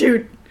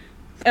 substitute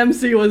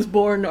MC was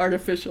born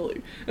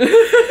artificially.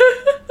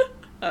 I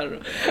don't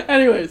know.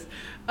 Anyways,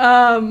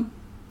 and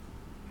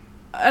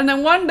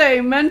then one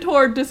day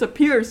Mentor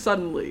disappears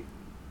suddenly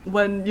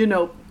when,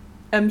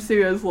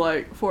 MC is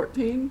like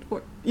 14,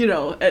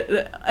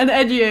 an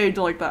edgy age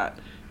like that.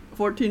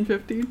 14,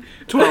 15?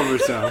 12 or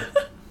so.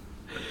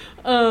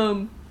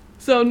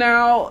 So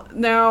now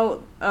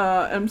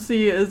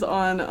MC is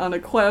on a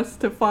quest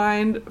to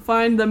find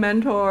the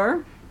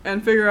Mentor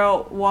and figure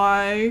out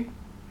why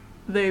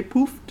they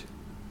poofed.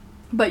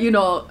 But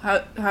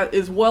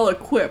is well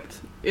equipped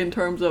in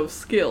terms of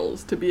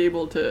skills to be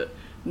able to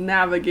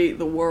navigate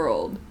the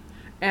world.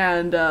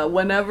 And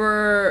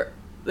whenever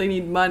they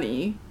need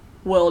money,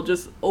 we'll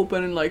just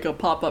open like a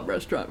pop-up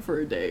restaurant for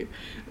a day.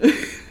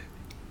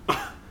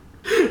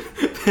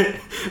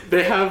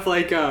 They have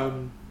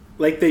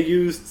like they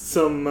used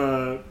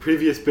some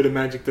previous bit of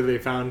magic that they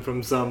found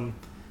from some,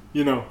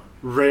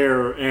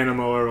 rare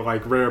animal or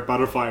like rare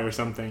butterfly or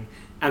something,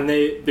 and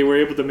they were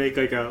able to make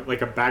like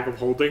a bag of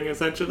holding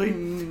essentially,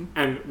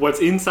 and what's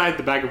inside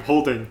the bag of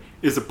holding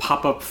is a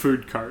pop-up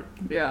food cart.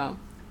 Yeah,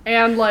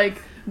 and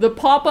like the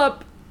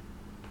pop-up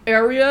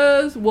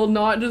areas will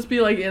not just be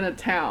like in a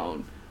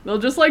town. They'll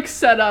just like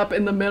set up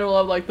in the middle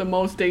of like the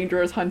most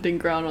dangerous hunting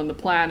ground on the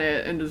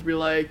planet and just be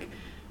like,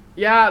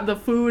 yeah, the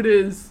food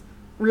is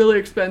really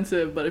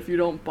expensive, but if you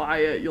don't buy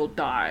it, you'll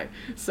die.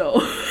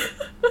 So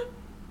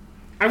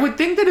I would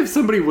think that if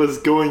somebody was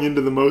going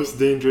into the most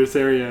dangerous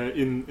area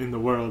in the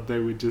world, they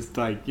would just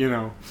like,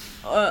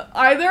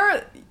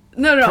 either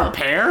no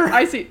prepare?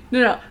 I see.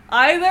 No.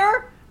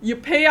 Either you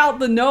pay out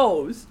the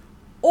nose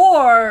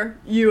or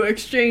you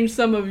exchange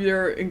some of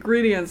your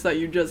ingredients that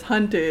you just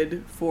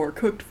hunted for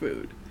cooked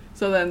food.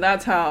 So then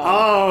that's how.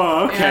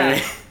 Oh,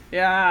 okay.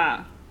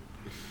 Yeah,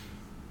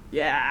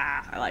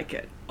 I like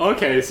it.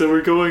 Okay, so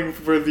we're going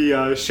for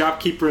the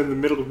shopkeeper in the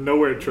middle of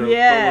nowhere trope.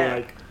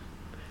 Yeah.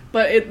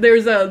 But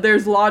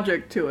there's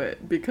logic to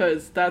it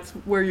because that's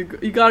where you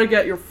got to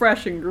get your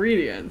fresh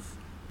ingredients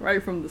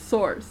right from the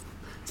source.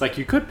 It's like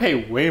you could pay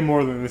way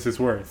more than this is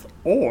worth,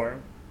 or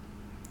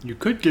you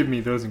could give me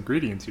those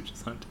ingredients you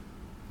just hunted.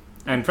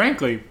 And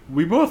frankly,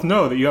 we both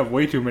know that you have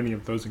way too many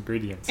of those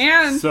ingredients.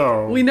 And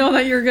so we know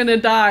that you're gonna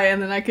die,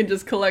 and then I can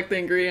just collect the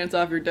ingredients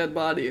off your dead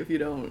body if you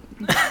don't.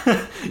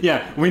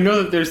 Yeah, we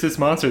know that there's this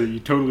monster that you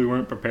totally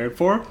weren't prepared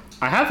for.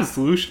 I have a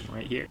solution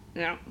right here.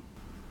 Yeah,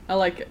 I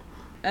like it.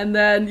 And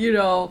then,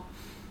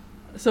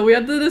 so we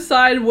have to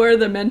decide where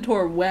the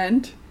Mentor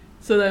went,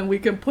 so then we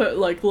can put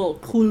like little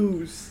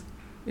clues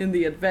in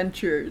the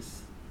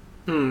adventures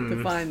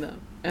to find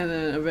them, and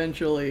then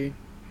eventually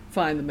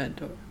find the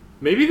Mentor.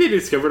 Maybe they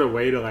discovered a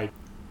way to like...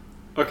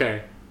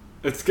 Okay,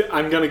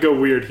 I'm gonna go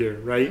weird here,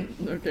 right?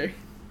 Okay.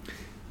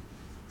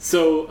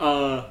 So,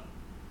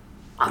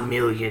 a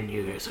million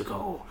years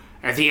ago,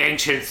 at the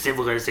ancient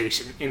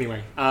civilization...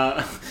 Anyway,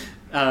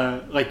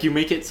 like, you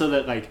make it so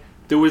that, like,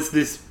 there was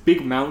this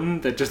big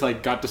mountain that just,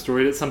 like, got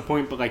destroyed at some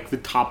point, but, like, the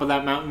top of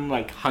that mountain,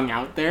 like, hung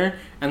out there,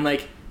 and,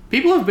 like,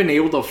 people have been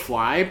able to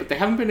fly, but they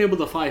haven't been able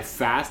to fly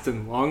fast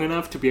and long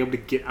enough to be able to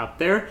get up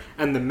there,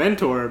 and the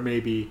Mentor,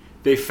 maybe,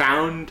 they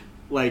found...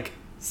 like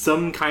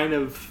some kind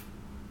of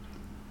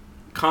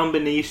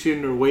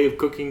combination or way of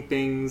cooking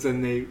things,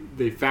 and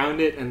they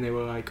found it and they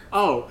were like,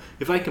 oh,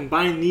 if I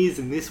combine these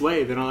in this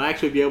way, then I'll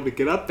actually be able to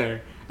get up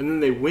there. And then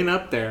they went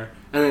up there,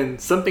 and then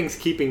something's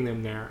keeping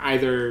them there.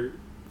 Either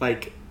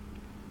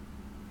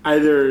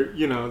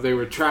they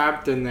were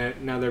trapped and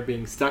that now they're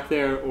being stuck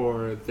there,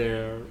 or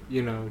they're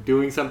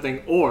doing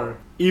something, or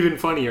even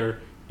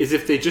funnier is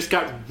if they just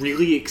got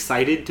really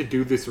excited to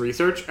do this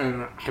research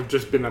and have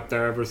just been up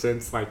there ever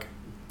since, like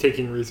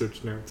taking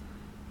research notes.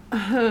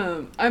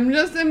 I'm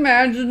just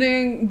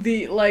imagining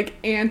the like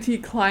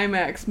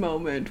anti-climax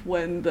moment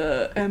when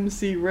the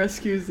MC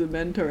rescues the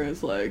Mentor and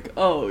is like,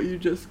 oh, you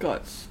just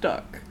got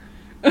stuck.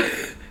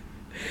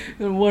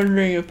 And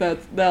wondering if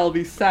that'll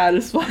be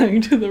satisfying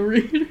to the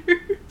readers.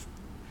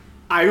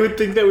 I would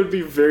think that would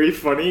be very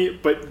funny,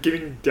 but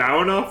getting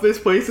down off this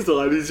place is a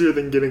lot easier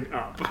than getting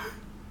up.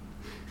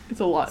 It's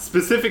a lot.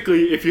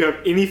 Specifically, if you have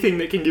anything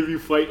that can give you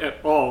flight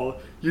at all,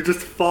 you just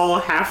fall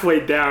halfway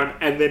down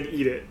and then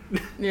eat it.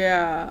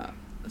 Yeah.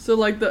 So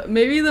like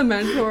maybe the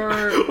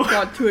Mentor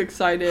got too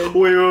excited.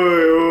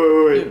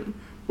 Wait.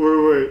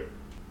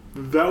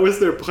 That was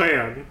their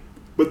plan,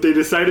 but they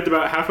decided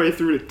about halfway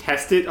through to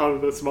test it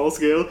on a small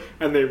scale,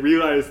 and they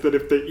realized that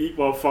if they eat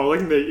while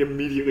falling, they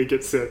immediately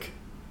get sick.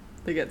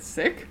 They get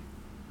sick?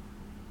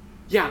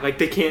 Yeah, like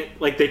they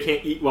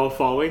can't eat while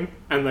falling,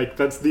 and like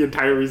that's the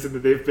entire reason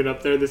that they've been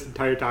up there this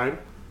entire time.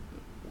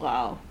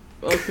 Wow.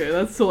 Okay,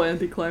 that's so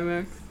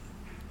anticlimax.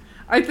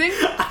 I think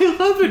I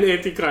love an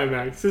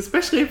anticlimax,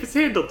 especially if it's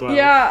handled well.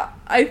 Yeah,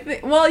 I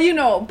think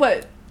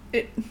but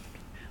it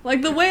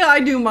like the way I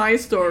do my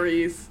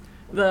stories,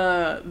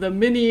 the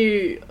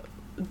mini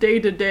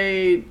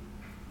day-to-day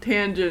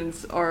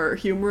tangents are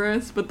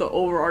humorous, but the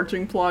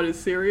overarching plot is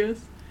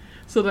serious.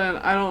 So then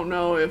I don't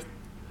know if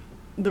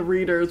the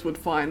readers would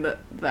find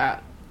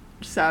that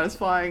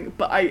satisfying.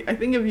 But I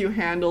think if you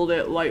handled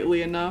it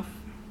lightly enough,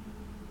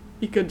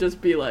 you could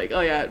just be like,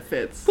 oh yeah, it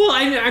fits. Well,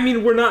 I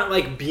mean, we're not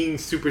like being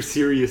super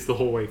serious the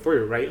whole way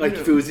through, right? Like,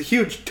 if it was a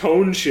huge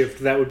tone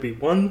shift, that would be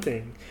one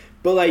thing.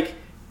 But like,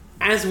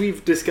 as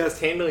we've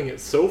discussed handling it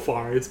so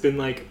far, it's been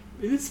like,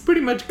 it's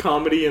pretty much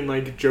comedy and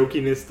like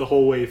jokiness the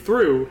whole way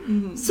through.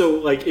 Mm-hmm. So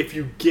like, if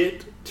you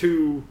get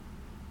to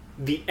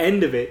the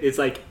end of it, it's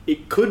like,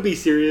 it could be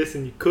serious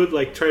and you could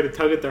like try to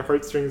tug at their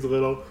heartstrings a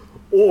little,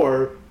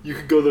 or you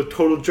could go the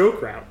total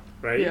joke route,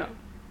 right? Yeah.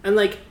 And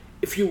like,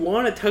 if you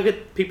want to tug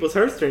at people's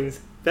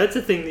heartstrings, that's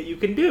a thing that you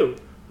can do.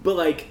 But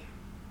like,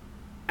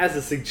 as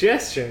a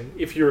suggestion,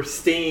 if you're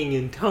staying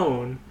in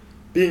tone,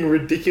 being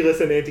ridiculous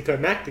and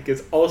anticlimactic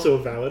is also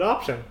a valid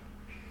option.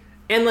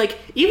 And like,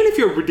 even if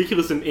you're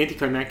ridiculous and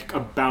anticlimactic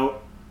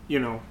about, you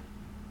know,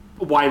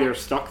 why they're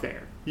stuck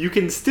there, you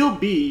can still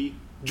be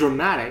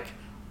dramatic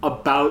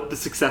about the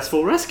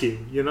successful rescue,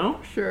 you know?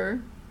 Sure.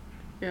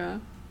 Yeah.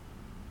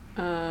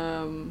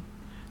 So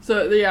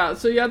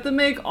you have to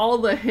make all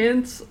the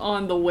hints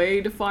on the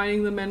way to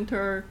finding the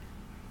mentor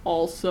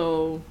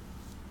also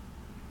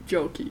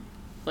jokey.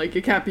 Like,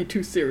 it can't be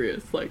too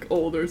serious. Like,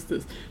 oh, there's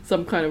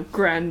some kind of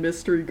grand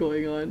mystery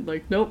going on.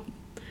 Like, nope.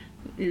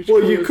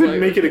 Well, you could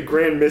make it a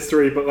grand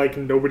mystery, but like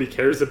nobody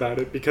cares about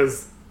it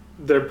because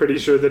they're pretty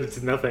sure that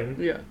it's nothing.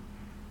 Yeah.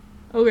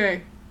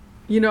 Okay.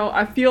 You know,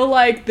 I feel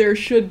like there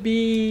should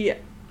be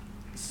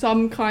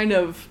some kind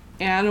of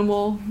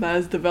animal that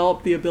has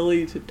developed the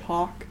ability to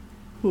talk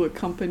who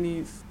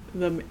accompanies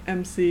the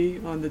MC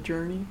on the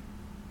journey.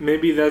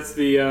 Maybe that's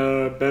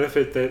the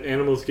benefit that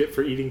animals get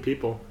for eating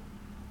people.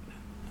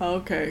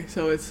 Okay,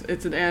 so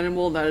it's an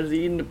animal that has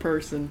eaten a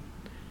person.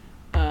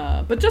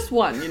 But just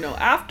one, you know.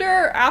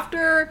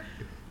 After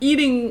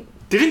eating...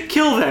 Didn't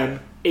kill them,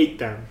 ate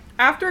them.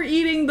 After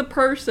eating the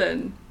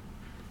person,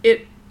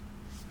 it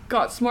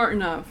got smart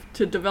enough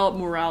to develop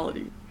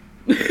morality.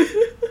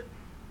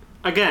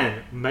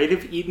 Again, might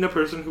have eaten a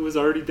person who was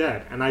already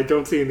dead, and I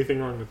don't see anything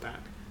wrong with that.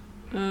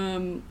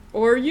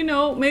 Or, you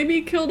know,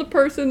 maybe killed a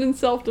person in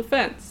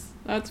self-defense.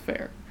 That's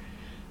fair.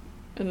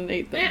 And then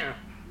ate them. Yeah.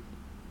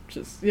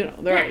 Just, you know,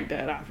 they're already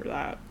dead after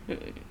that.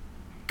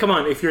 Come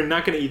on, if you're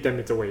not going to eat them,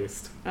 it's a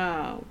waste.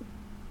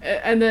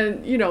 And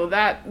then, you know,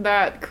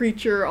 that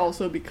creature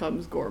also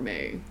becomes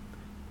gourmet.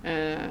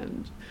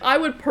 And I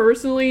would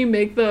personally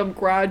make them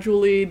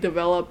gradually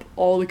develop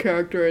all the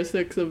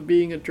characteristics of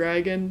being a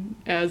dragon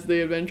as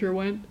the adventure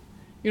went.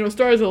 You know,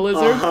 start as a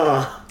lizard.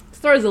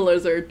 Start as a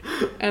lizard.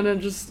 And then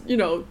just, you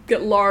know,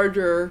 get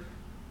larger,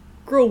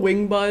 grow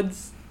wing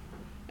buds.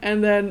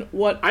 And then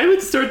what... I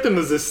would start them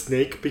as a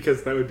snake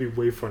because that would be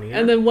way funnier.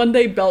 And then one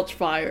day belch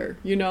fire,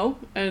 you know?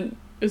 And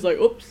it's like,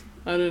 oops,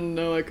 I didn't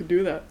know I could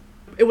do that.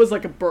 It was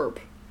like a burp,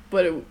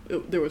 but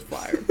there was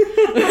fire.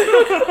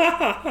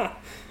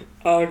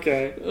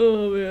 Okay.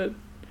 Oh, man.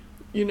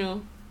 You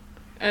know?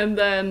 And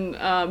then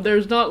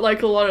there's not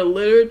like a lot of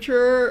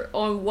literature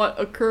on what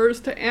occurs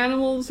to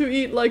animals who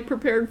eat like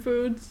prepared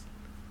foods.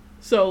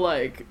 So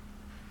like...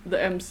 The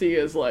MC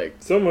is like...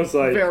 It's almost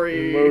like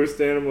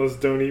most animals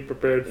don't eat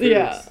prepared foods.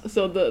 Yeah,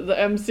 so the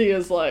MC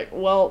is like,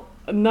 well,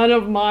 none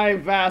of my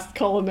vast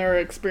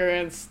culinary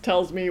experience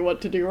tells me what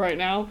to do right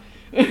now.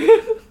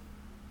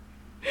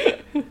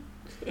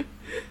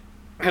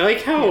 I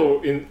like how,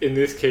 in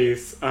this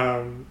case,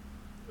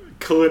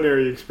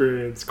 culinary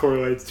experience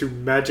correlates to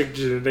magic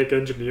genetic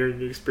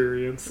engineering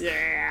experience.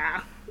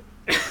 Yeah.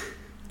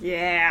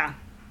 Yeah.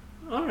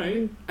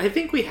 Alright. I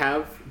think we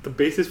have the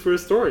basis for a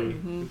story.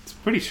 Mm-hmm. It's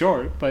pretty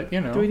short, but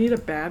you know. Do we need a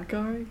bad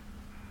guy?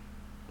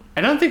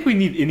 I don't think we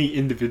need any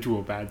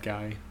individual bad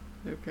guy.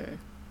 Okay.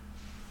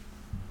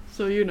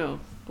 So, you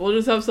know, we'll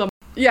just have some...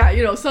 Yeah,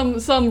 you know,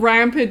 some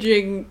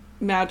rampaging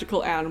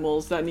magical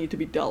animals that need to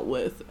be dealt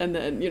with. And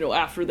then, you know,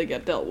 after they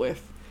get dealt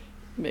with,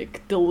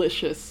 make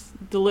delicious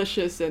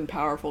and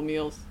powerful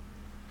meals.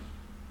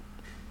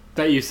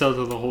 That you sell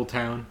to the whole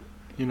town.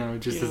 You know,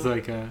 just as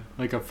like a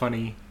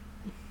funny...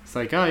 It's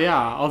like, oh yeah,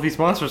 all these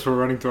monsters were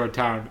running through our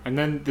town, and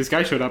then this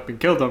guy showed up and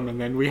killed them, and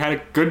then we had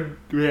a good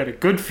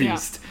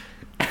feast.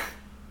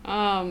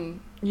 Yeah.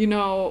 You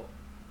know,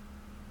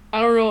 I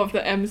don't know if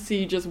the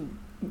MC just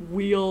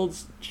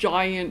wields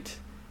giant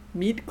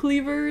meat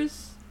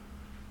cleavers.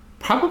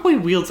 Probably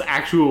wields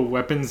actual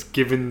weapons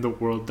given the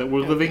world that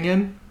we're living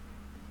in.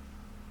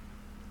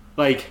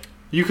 Like,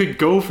 you could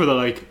go for the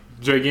like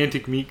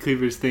gigantic meat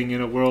cleavers thing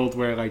in a world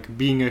where like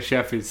being a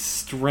chef is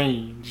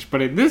strange,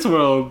 but in this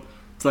world,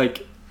 it's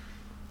like.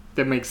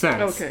 That makes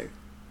sense. Okay.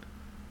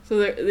 So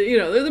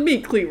they're the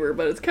meat cleaver,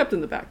 but it's kept in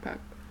the backpack.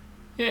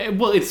 Yeah,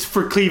 well, it's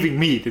for cleaving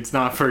meat. It's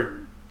not for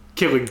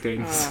killing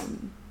things.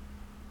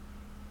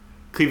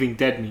 Cleaving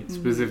dead meat,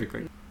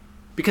 specifically.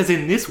 Because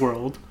in this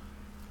world,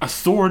 a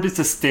sword is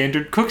a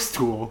standard cook's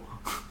tool.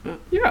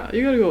 Yeah,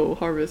 you gotta go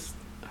harvest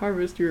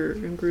your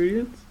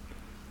ingredients.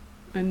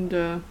 And,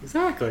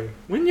 Exactly.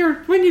 When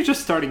you're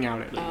just starting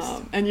out, at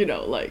least. And, you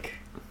know, like...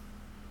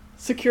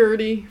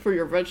 Security for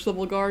your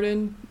vegetable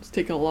garden is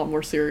taken a lot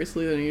more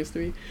seriously than it used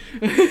to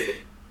be.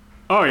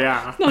 Oh,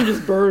 yeah. Not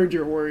just birds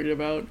you're worried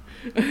about.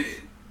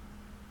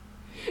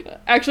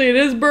 Actually, it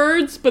is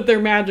birds, but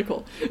they're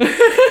magical.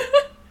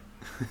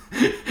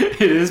 It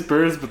is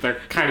birds, but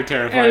they're kind of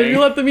terrifying. And if you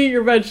let them eat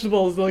your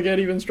vegetables, they'll get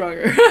even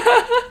stronger.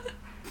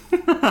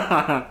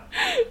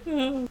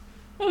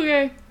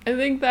 Okay, I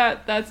think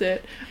that's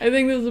it. I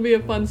think this will be a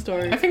fun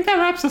story. I think that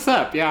wraps us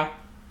up, yeah.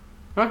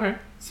 Okay,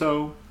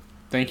 so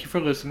thank you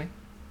for listening.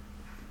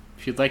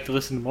 If you'd like to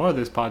listen to more of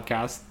this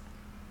podcast,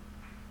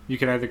 you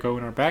can either go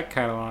in our back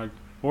catalog,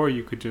 or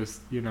you could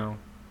just,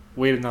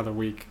 wait another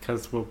week,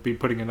 because we'll be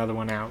putting another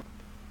one out.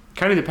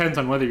 Kind of depends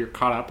on whether you're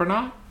caught up or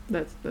not.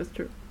 That's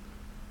true.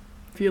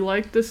 If you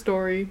like the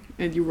story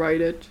and you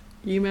write it,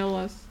 email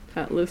us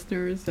at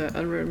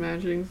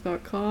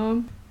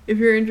listeners@unwrittenimaginings.com. If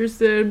you're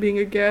interested in being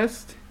a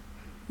guest,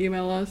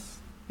 email us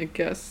at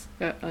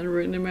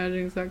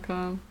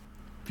guests@unwrittenimaginings.com.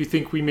 If you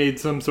think we made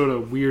some sort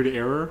of weird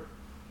error,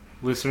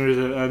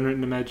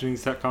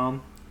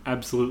 listeners@unwrittenimaginings.com.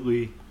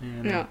 Absolutely.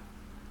 And yeah.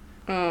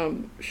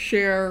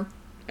 Share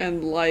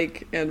and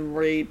like and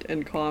rate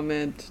and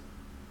comment.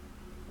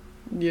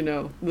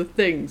 The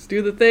things.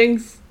 Do the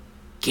things.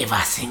 Give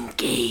us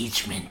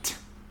engagement.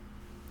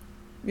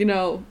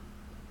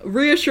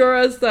 Reassure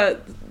us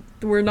that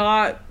we're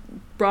not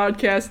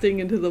broadcasting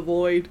into the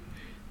void.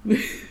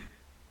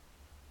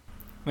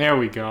 There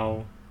we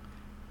go.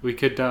 We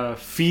could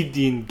feed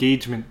the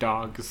engagement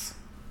dogs.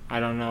 I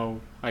don't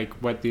know,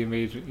 what the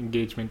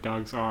engagement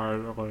dogs are,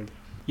 or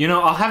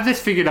I'll have this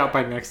figured out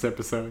by next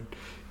episode.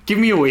 Give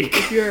me a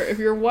week. If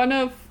you're one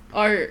of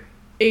our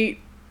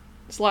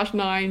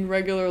 8/9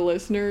 regular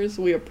listeners,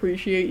 we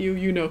appreciate you.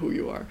 You know who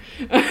you are.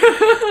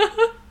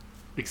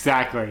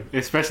 Exactly,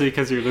 especially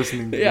because you're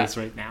listening to this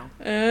right now.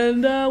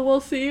 And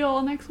we'll see you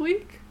all next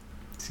week.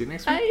 See you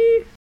next week.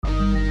 Bye.